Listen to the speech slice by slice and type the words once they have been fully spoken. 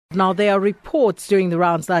Now, there are reports during the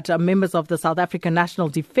rounds that members of the South African National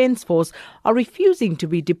Defence Force are refusing to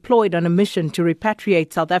be deployed on a mission to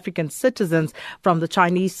repatriate South African citizens from the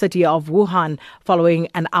Chinese city of Wuhan following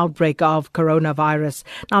an outbreak of coronavirus.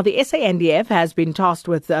 Now, the SANDF has been tasked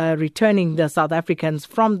with returning the South Africans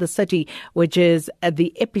from the city, which is at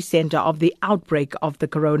the epicentre of the outbreak of the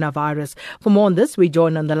coronavirus. For more on this, we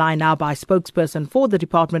join on the line now by Spokesperson for the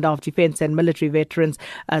Department of Defence and Military Veterans,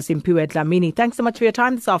 Simpiwe Dlamini. Thanks so much for your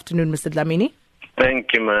time this afternoon, Mr. Dlamini.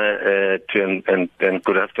 Thank you, and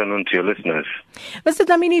good afternoon to your listeners. Mr.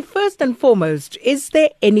 Dlamini, first and foremost, is there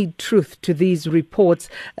any truth to these reports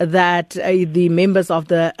that the members of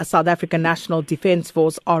the South African National Defence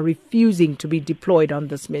Force are refusing to be deployed on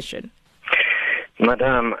this mission?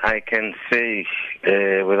 Madam, I can say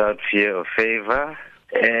without fear or favour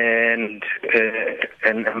and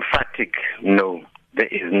an emphatic no. There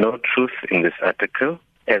is no truth in this article,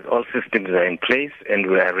 as all systems are in place and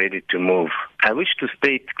we are ready to move. I wish to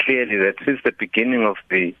state clearly that since the beginning of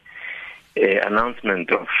the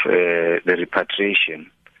announcement of the repatriation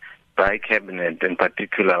by Cabinet, in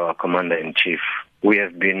particular our Commander-in-Chief, we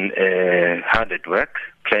have been hard at work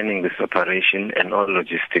planning this operation and all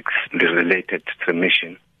logistics related to the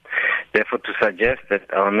mission. Therefore, to suggest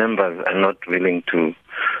that our members are not willing to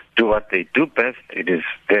do what they do best, it is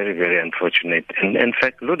very, very unfortunate and, in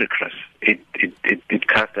fact, ludicrous. It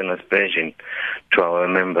casts an aspersion to our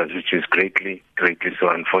members, which is greatly, greatly so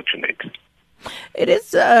unfortunate. It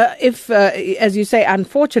is, as you say,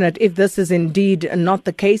 unfortunate if this is indeed not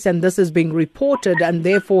the case and this is being reported and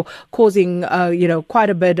therefore causing,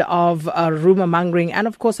 quite a bit of rumour mongering and,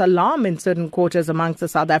 of course, alarm in certain quarters amongst the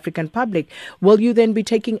South African public. Will you then be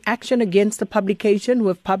taking action against the publication who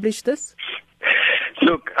have published this?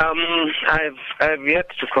 Look, I've yet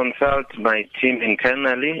to consult my team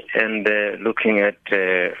internally and looking at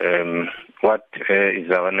what is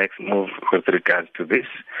our next move with regards to this,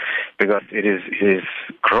 because it is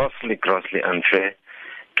grossly unfair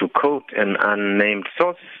to quote an unnamed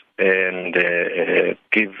source and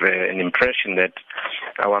give an impression that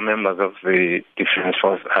our members of the Defence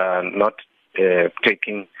Force are not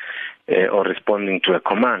taking or responding to a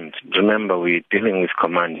command. Remember, we're dealing with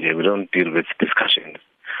command here. We don't deal with discussions.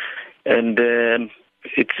 And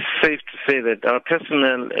it's safe to say that our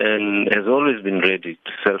personnel has always been ready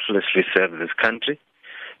to selflessly serve this country,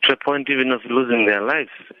 to a point even of losing their lives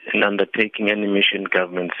in undertaking any mission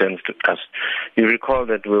government sends to us. You recall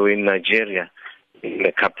that we were in Nigeria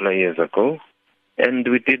a couple of years ago, and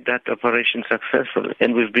we did that operation successfully.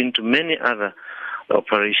 And we've been to many other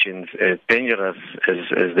operations, dangerous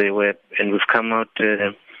as they were, and we've come out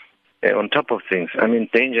on top of things. I mean,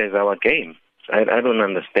 danger is our game. I don't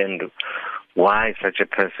understand why such a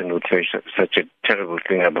person would say such a terrible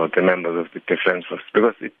thing about the members of the Defence Force,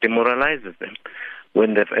 because it demoralizes them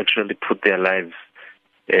when they've actually put their lives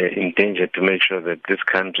in danger to make sure that this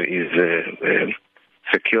country is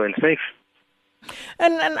secure and safe.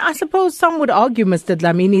 And I suppose some would argue, Mr.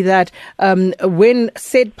 Dlamini, that when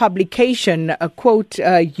said publication quote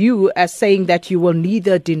you as saying that you will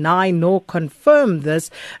neither deny nor confirm this,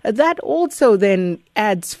 that also then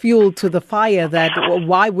adds fuel to the fire that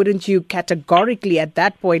why wouldn't you categorically at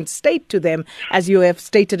that point state to them, as you have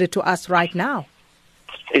stated it to us right now?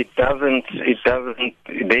 It doesn't.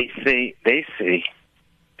 They say,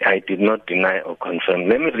 I did not deny or confirm.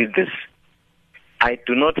 Let me read this. I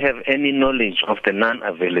do not have any knowledge of the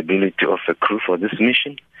non-availability of a crew for this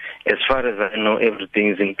mission. As far as I know, everything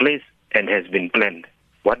is in place and has been planned.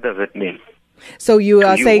 What does it mean? So you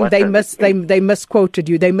are saying they misquoted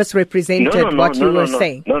you, they misrepresented what you were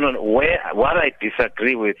saying? No. What I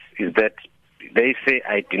disagree with is that they say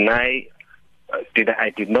I did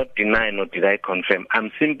not deny nor did I confirm.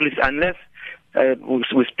 I'm simply, unless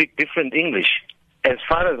we speak different English, as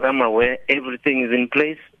far as I'm aware, everything is in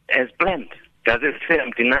place as planned. Does it say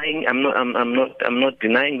I'm denying? I'm not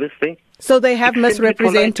denying this thing. So they have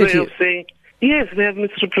misrepresented you. Yes, they have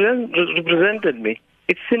misrepresented me.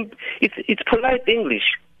 It's polite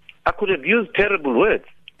English. I could have used terrible words,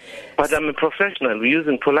 but I'm a professional. We're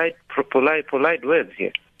using polite words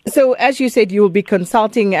here. So, as you said, you will be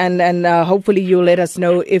consulting and hopefully you'll let us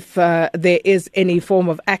know if there is any form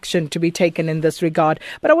of action to be taken in this regard.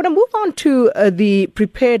 But I want to move on to the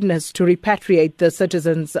preparedness to repatriate the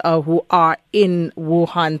citizens who are in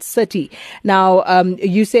Wuhan city. Now,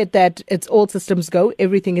 you said that it's all systems go,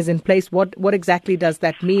 everything is in place. What exactly does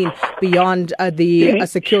that mean beyond the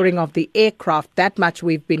securing of the aircraft? That much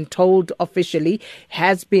we've been told officially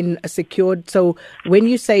has been secured. So when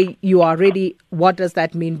you say you are ready, what does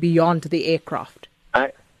that mean beyond the aircraft?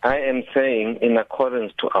 I am saying in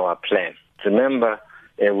accordance to our plan. Remember,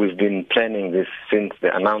 we've been planning this since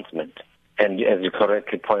the announcement. And as you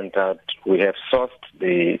correctly point out, we have sourced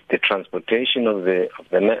the transportation of the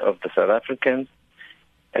South Africans,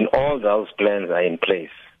 and all those plans are in place.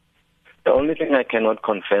 The only thing I cannot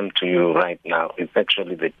confirm to you right now is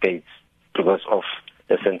actually the dates, because of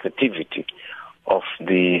the sensitivity of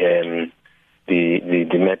the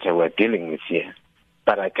matter we're dealing with here.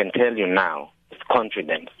 But I can tell you now, with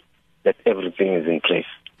confidence, that everything is in place.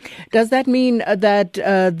 Does that mean that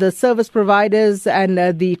the service providers and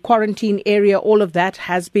the quarantine area, all of that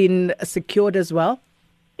has been secured as well?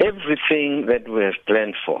 Everything that we have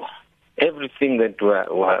planned for, everything that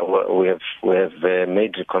we have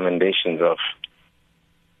made recommendations of,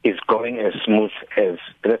 is going as smooth as.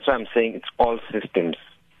 That's why I'm saying it's all systems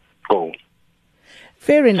go.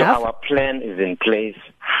 Fair enough. So our plan is in place.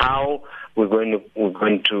 How we're going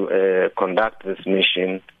to conduct this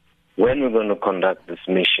mission, when we're going to conduct this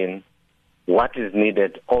mission, what is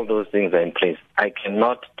needed, all those things are in place. I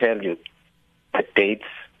cannot tell you the dates,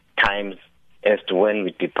 times, as to when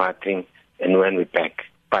we're departing and when we're back.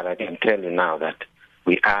 But I can tell you now that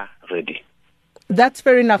we are ready. That's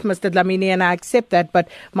fair enough, Mr. Dlamini, and I accept that. But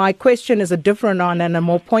my question is a different one and a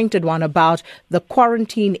more pointed one about the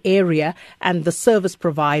quarantine area and the service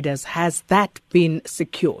providers. Has that been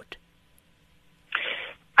secured?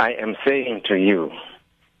 I am saying to you,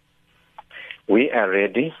 we are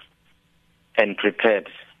ready and prepared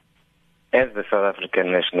as the South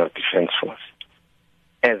African National Defence Force,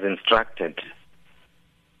 as instructed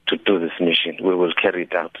to do this mission. We will carry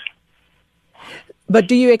it out. But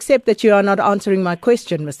do you accept that you are not answering my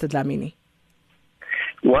question, Mr. Dlamini?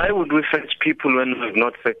 Why would we fetch people when we've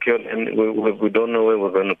not secured and we don't know where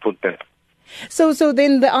we're going to put them? So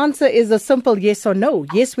then the answer is a simple yes or no.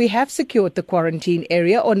 Yes, we have secured the quarantine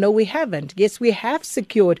area, or no, we haven't. Yes, we have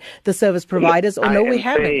secured the service providers, or no, we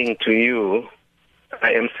haven't. I am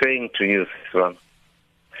saying to you, Swan,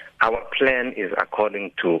 our plan is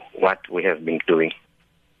according to what we have been doing.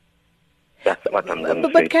 That's what I'm going to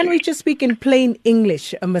say. But can we just speak in plain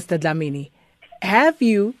English, Mr. Dlamini? Have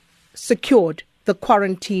you secured the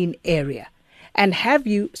quarantine area? And have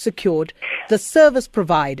you secured the service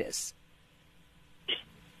providers?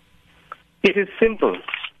 It is simple.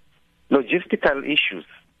 Logistical issues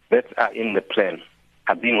that are in the plan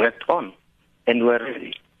are being worked on, and we're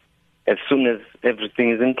ready as soon as everything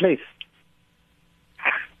is in place.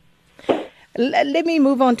 Let me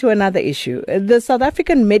move on to another issue. The South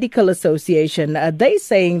African Medical Association, they're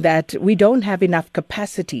saying that we don't have enough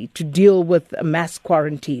capacity to deal with mass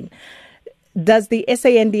quarantine. Does the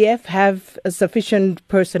SANDF have sufficient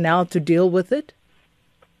personnel to deal with it?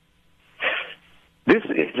 This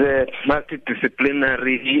is a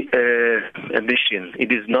multidisciplinary mission.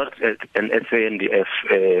 It is not an SANDF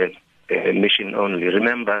mission only.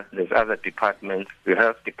 Remember, there's other departments, the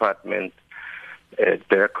health department,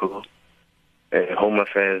 DERCO, Home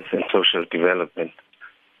Affairs and Social Development.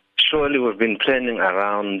 Surely we've been planning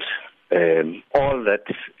around all that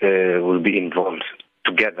will be involved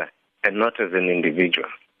together and not as an individual.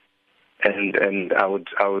 And I would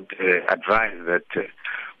advise that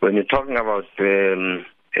when you're talking about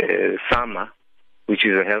SAMA, which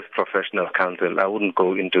is a Health Professional Council, I wouldn't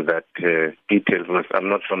go into that detail because I'm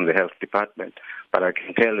not from the health department. But I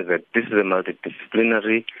can tell you that this is a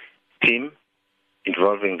multidisciplinary team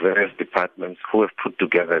involving various departments who have put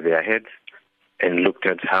together their heads and looked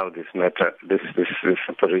at how this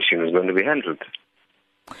operation is going to be handled.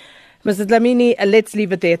 Mr. Dlamini, let's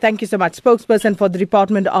leave it there. Thank you so much. Spokesperson for the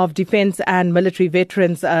Department of Defence and Military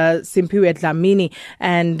Veterans, Simpiwe Dlamini,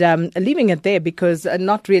 and leaving it there because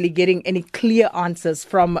not really getting any clear answers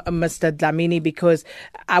from Mr. Dlamini, because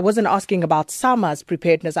I wasn't asking about SAMA's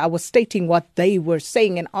preparedness. I was stating what they were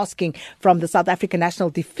saying and asking from the South African National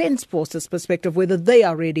Defence Force's perspective whether they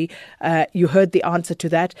are ready. You heard the answer to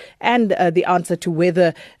that, and the answer to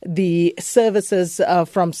whether the services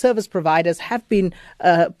from service providers have been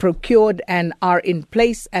procured and are in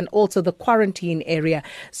place, and also the quarantine area.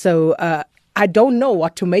 So I don't know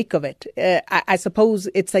what to make of it. I suppose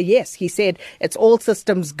it's a yes. He said it's all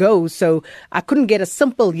systems go. So I couldn't get a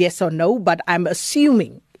simple yes or no, but I'm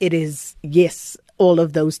assuming it is yes. All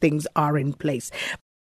of those things are in place.